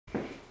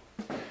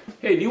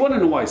Hey, do you want to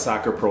know why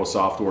SocrPro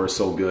software is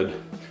so good?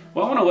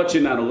 Well, I want to let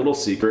you in on a little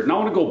secret, and I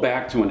want to go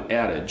back to an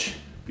adage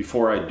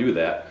before I do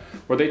that,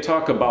 where they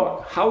talk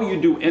about how you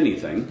do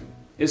anything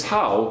is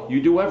how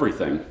you do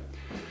everything.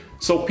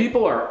 So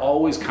people are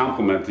always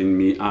complimenting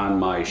me on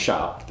my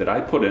shop that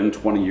I put in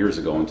 20 years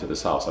ago into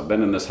this house. I've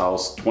been in this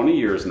house 20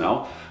 years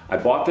now. I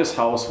bought this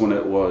house when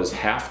it was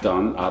half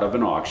done out of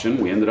an auction.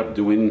 We ended up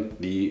doing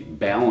the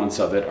balance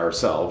of it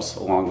ourselves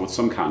along with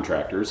some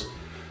contractors.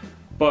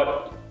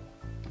 But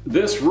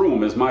this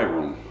room is my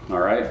room, all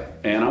right?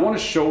 And I want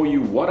to show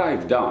you what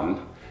I've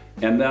done,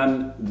 and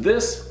then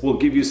this will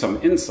give you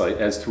some insight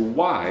as to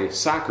why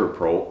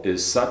SocrPro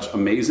is such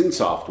amazing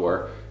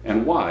software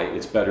and why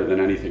it's better than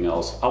anything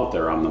else out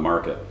there on the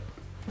market.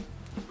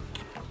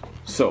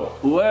 So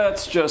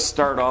let's just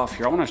start off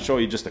here. I want to show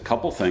you just a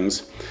couple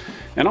things.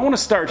 And I want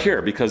to start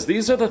here because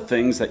these are the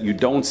things that you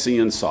don't see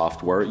in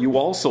software. You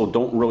also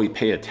don't really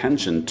pay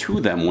attention to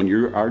them when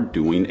you are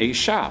doing a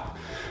shop.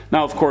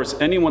 Now, of course,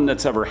 anyone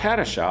that's ever had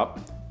a shop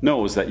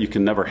knows that you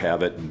can never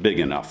have it big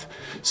enough.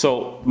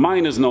 So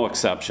mine is no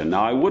exception.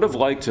 Now, I would have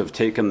liked to have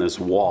taken this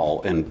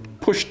wall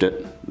and pushed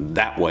it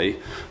that way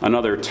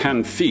another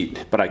 10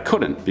 feet, but I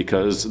couldn't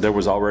because there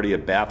was already a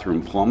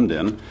bathroom plumbed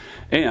in,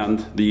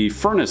 and the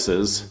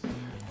furnaces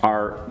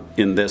are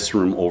in this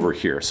room over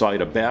here. So I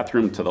had a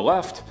bathroom to the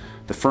left,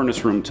 the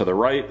furnace room to the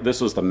right.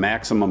 This was the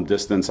maximum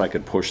distance I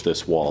could push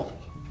this wall.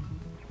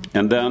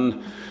 And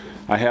then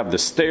I have the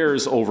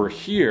stairs over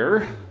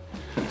here,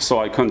 so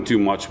I couldn't do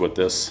much with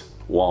this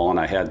wall, and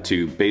I had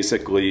to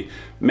basically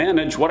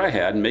manage what I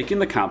had, making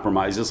the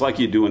compromises like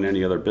you do in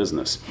any other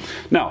business.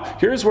 Now,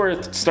 here's where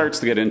it starts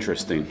to get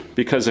interesting,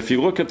 because if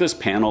you look at this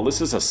panel,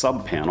 this is a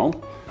sub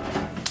panel,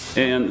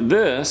 and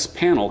this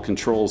panel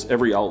controls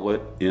every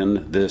outlet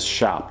in this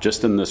shop,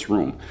 just in this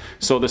room.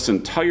 So this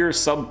entire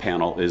sub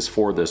panel is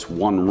for this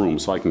one room,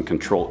 so I can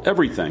control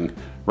everything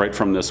right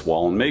from this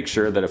wall and make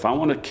sure that if I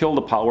want to kill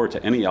the power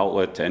to any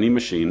outlet, to any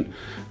machine,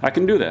 I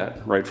can do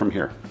that right from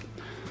here.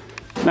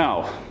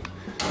 Now,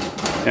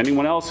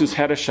 anyone else who's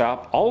had a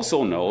shop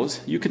also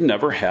knows you can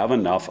never have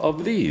enough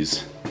of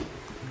these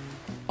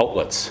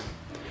outlets.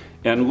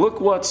 And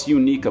look what's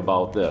unique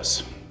about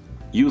this.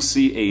 You'll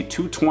see a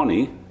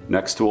 220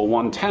 next to a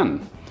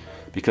 110,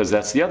 because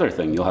that's the other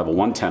thing. You'll have a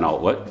 110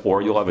 outlet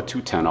or you'll have a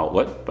 210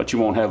 outlet, but you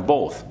won't have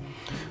both.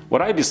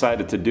 What I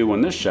decided to do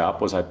in this shop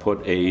was I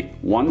put a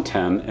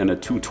 110 and a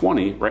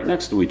 220 right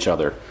next to each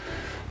other.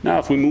 Now,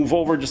 if we move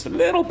over just a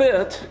little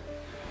bit,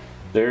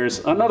 there's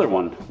another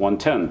one,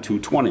 110,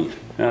 220.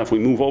 Now if we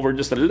move over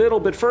just a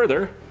little bit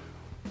further,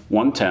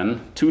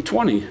 110,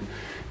 220.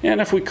 And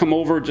if we come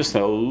over just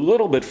a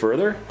little bit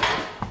further,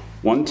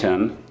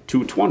 110,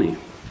 220.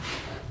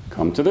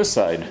 Come to this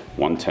side,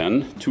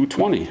 110,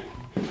 220.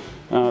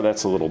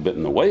 That's a little bit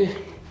in the way,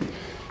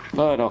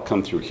 but I'll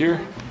come through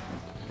here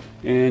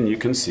and you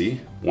can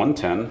see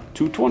 110,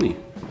 220.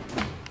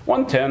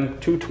 110,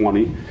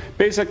 220.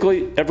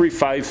 Basically every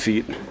 5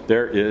 feet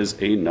there is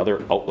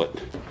another outlet.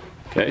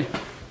 Okay,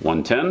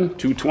 110,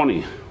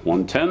 220,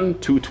 110,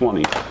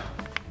 220,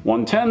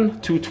 110,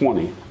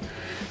 220.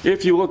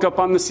 If you look up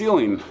on the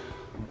ceiling,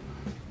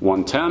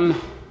 110,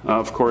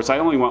 of course I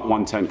only want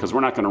 110 because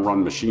we're not going to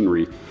run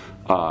machinery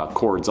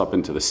cords up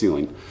into the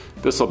ceiling.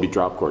 This will be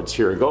drop cords.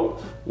 Here we go,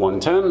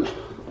 110,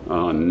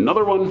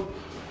 another one,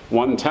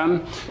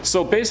 110.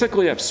 So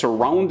basically I've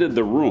surrounded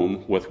the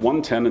room with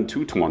 110 and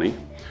 220.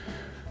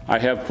 I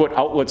have put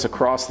outlets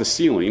across the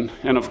ceiling,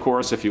 and of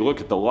course if you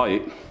look at the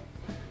light,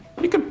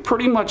 you can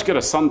pretty much get a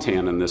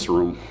suntan in this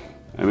room.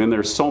 I mean,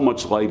 there's so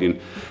much lighting,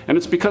 and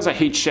it's because I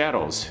hate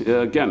shadows.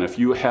 Again, if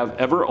you have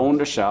ever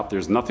owned a shop,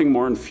 there's nothing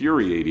more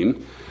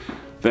infuriating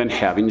than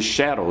having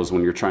shadows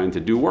when you're trying to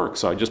do work.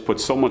 So I just put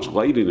so much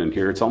lighting in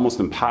here, it's almost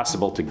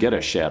impossible to get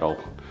a shadow.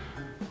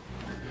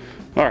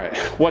 All right,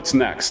 what's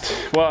next?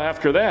 Well,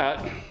 after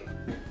that,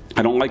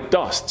 I don't like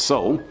dust,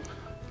 so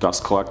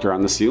dust collector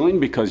on the ceiling,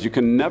 because you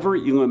can never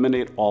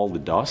eliminate all the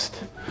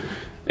dust.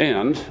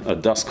 And a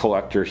dust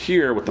collector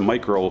here with the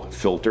micro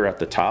filter at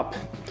the top.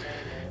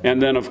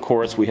 And then of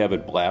course we have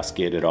it blast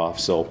gated off,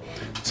 so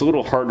it's a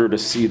little harder to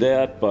see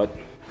that, but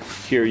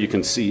here you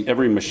can see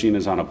every machine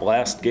is on a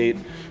blast gate,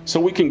 so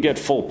we can get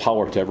full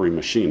power to every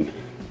machine.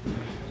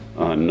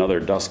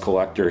 Another dust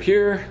collector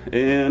here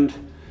and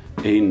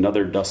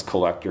another dust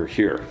collector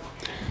here.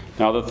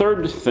 Now the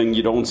third thing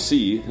you don't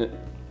see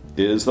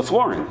is the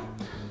flooring.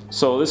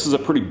 So this is a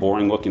pretty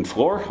boring looking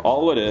floor.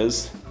 All it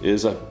is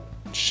a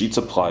sheets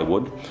of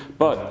plywood,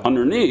 but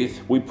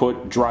underneath we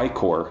put dry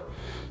core.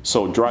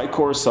 So dry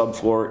core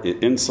subfloor,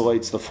 it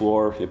insulates the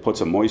floor, it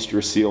puts a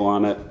moisture seal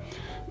on it,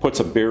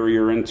 puts a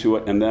barrier into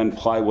it, and then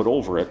plywood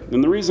over it.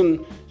 And the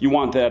reason you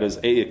want that is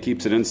A, it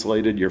keeps it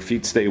insulated, your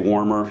feet stay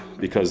warmer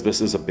because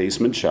this is a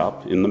basement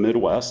shop in the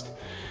Midwest.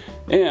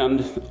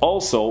 And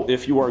also,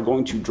 if you are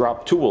going to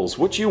drop tools,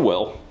 which you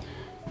will,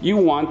 you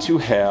want to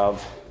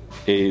have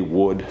a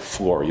wood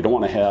floor. You don't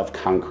want to have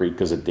concrete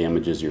because it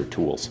damages your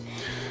tools.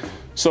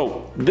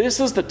 So this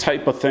is the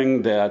type of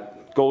thing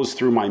that goes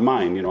through my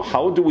mind. You know,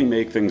 how do we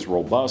make things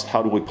robust?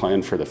 How do we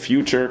plan for the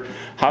future?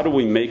 How do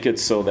we make it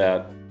so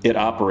that it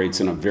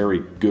operates in a very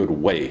good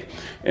way.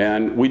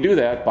 And we do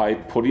that by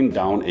putting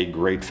down a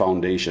great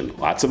foundation.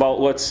 Lots of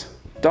outlets,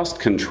 dust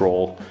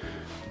control,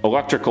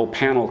 electrical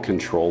panel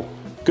control,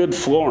 good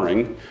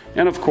flooring,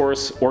 and of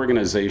course,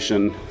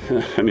 organization.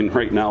 I mean,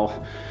 right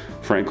now,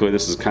 frankly,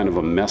 this is kind of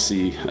a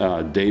messy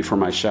day for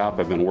my shop.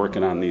 I've been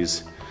working on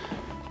these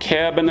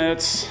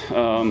cabinets,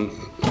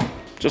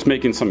 just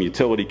making some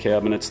utility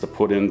cabinets to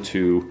put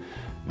into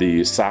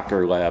the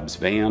Soccer Labs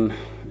van,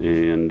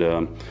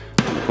 and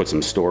put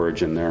some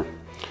storage in there.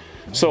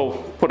 So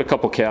put a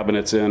couple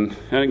cabinets in,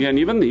 and again,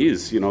 even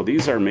these, you know,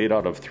 these are made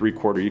out of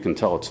 3/4, you can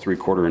tell it's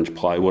 3/4 inch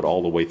plywood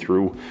all the way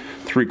through,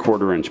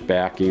 3/4 inch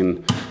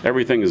backing.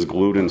 Everything is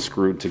glued and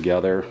screwed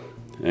together,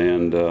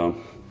 and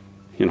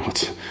you know,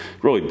 it's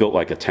really built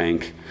like a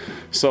tank.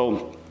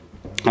 So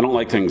I don't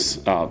like things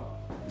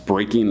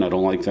breaking. I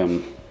don't like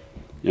them,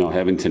 you know,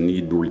 having to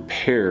need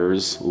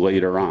repairs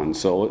later on.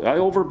 So I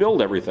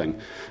overbuild everything.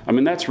 I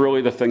mean, that's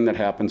really the thing that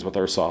happens with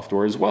our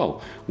software as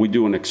well. We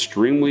do an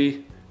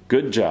extremely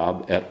good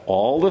job at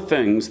all the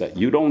things that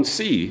you don't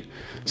see,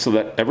 so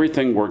that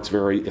everything works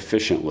very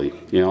efficiently.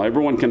 You know,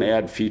 everyone can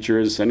add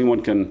features,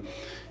 anyone can,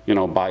 you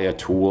know, buy a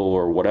tool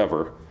or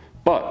whatever,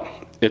 but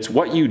it's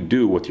what you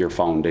do with your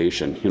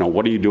foundation. You know,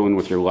 what are you doing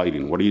with your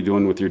lighting? What are you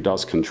doing with your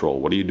dust control?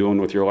 What are you doing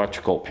with your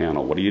electrical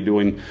panel? What are you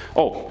doing?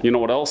 Oh, you know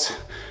what else?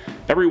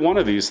 Every one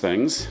of these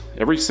things,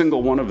 every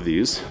single one of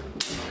these,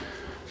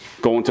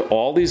 go into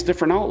all these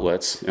different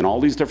outlets and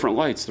all these different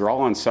lights. They're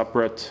all on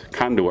separate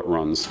conduit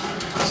runs.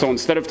 So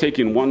instead of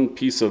taking one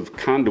piece of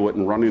conduit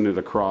and running it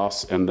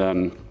across and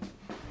then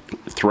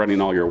threading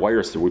all your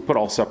wires through, we put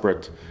all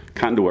separate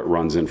conduit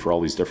runs in for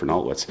all these different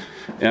outlets.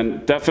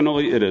 And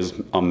definitely it is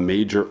a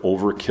major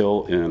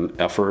overkill in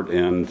effort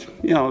and,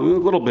 you know, a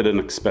little bit in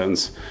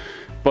expense,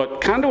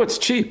 but conduit's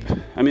cheap.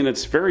 I mean,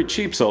 it's very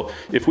cheap. So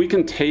if we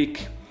can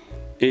take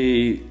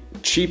a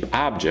cheap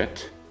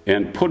object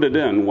and put it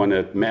in when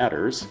it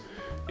matters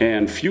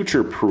and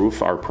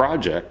future-proof our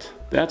project,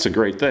 that's a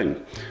great thing.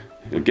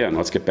 Again,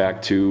 let's get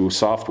back to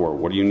software.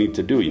 What do you need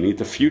to do? You need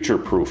to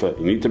future-proof it.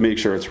 You need to make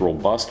sure it's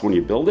robust when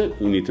you build it.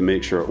 You need to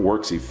make sure it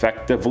works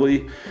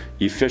effectively,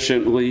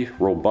 efficiently,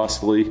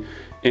 robustly,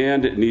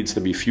 and it needs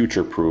to be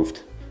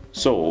future-proofed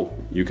so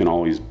you can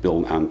always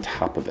build on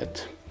top of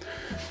it.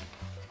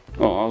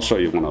 Oh, I'll show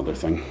you one other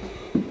thing.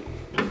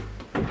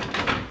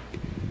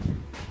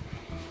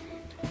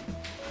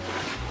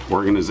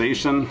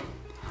 Organization.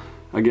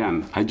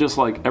 Again, I just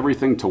like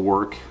everything to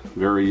work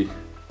very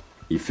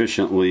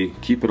efficiently,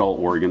 keep it all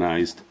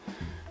organized.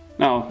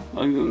 Now,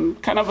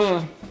 kind of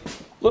a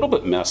little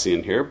bit messy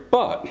in here,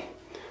 but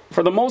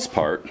for the most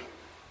part,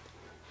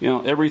 you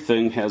know,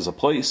 everything has a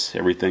place,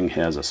 everything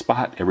has a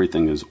spot,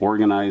 everything is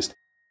organized.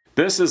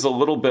 This is a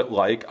little bit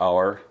like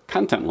our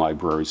content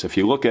libraries. If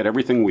you look at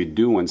everything we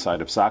do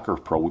inside of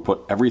SocrPro, we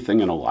put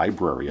everything in a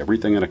library,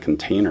 everything in a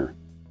container,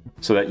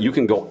 so that you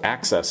can go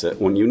access it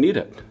when you need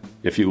it.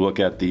 If you look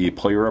at the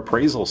player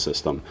appraisal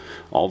system,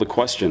 all the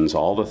questions,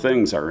 all the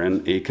things are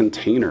in a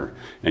container,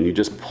 and you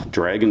just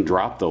drag and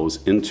drop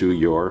those into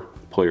your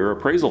player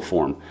appraisal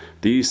form.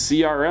 The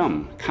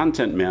CRM,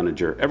 content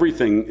manager,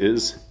 everything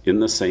is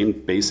in the same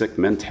basic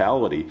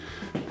mentality.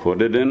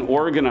 Put it in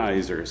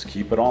organizers,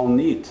 keep it all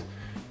neat.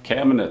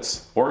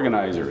 Cabinets,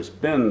 organizers,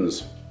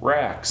 bins,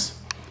 racks.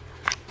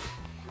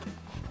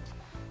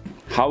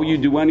 How you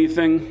do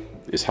anything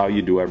is how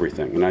you do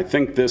everything. And I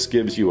think this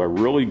gives you a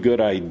really good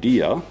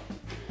idea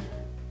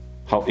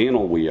how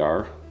anal we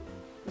are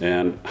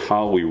and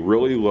how we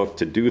really look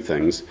to do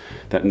things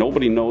that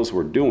nobody knows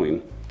we're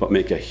doing, but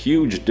make a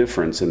huge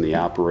difference in the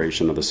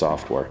operation of the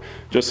software.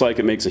 Just like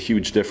it makes a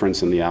huge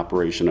difference in the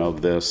operation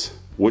of this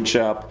wood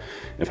shop.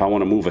 If I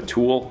want to move a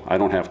tool, I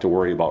don't have to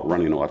worry about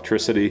running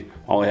electricity.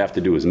 All I have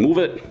to do is move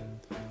it,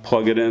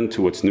 plug it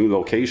into its new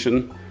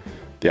location.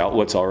 The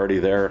outlet's already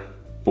there.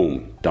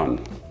 Boom, done.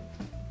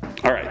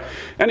 All right,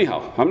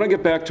 anyhow, I'm gonna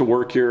get back to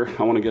work here.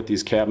 I wanna get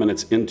these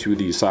cabinets into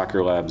the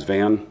Soccer Labs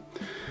van,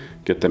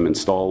 get them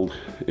installed,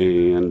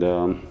 and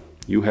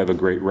you have a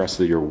great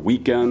rest of your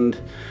weekend.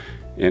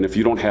 And if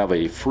you don't have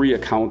a free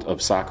account of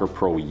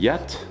SocrPro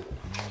yet,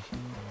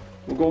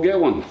 well, go get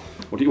one.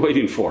 What are you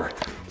waiting for?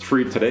 It's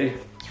free today,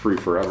 it's free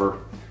forever,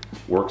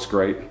 works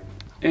great,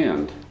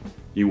 and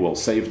you will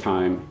save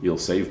time, you'll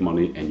save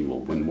money, and you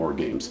will win more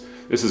games.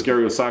 This is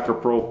Gary with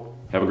SocrPro.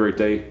 Have a great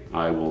day.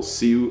 I will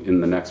see you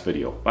in the next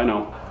video. Bye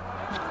now.